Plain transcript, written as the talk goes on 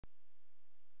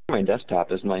On my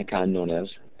desktop is an icon known as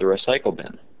the Recycle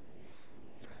Bin.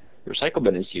 The Recycle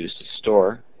Bin is used to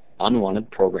store unwanted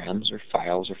programs or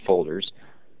files or folders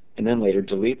and then later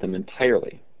delete them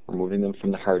entirely, removing them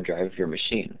from the hard drive of your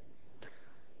machine.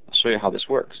 I'll show you how this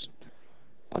works.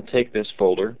 I'll take this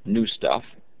folder, New Stuff,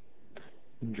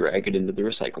 and drag it into the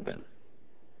Recycle Bin.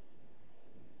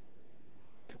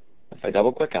 If I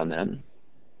double click on that,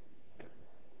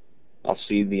 I'll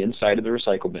see the inside of the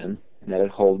Recycle Bin and that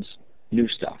it holds New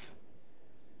Stuff.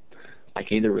 I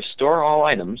can either restore all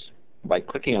items by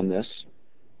clicking on this.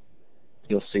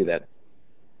 You'll see that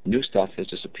New Stuff has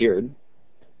disappeared,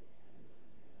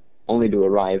 only to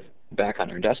arrive back on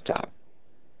our desktop.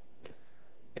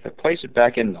 If I place it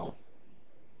back in though,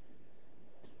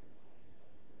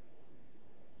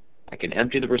 I can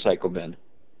empty the Recycle Bin,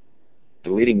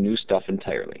 deleting New Stuff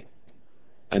entirely,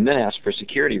 and then ask for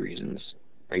security reasons.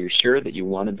 Are you sure that you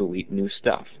want to delete New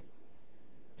Stuff?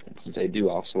 And since I do,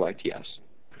 I'll select yes.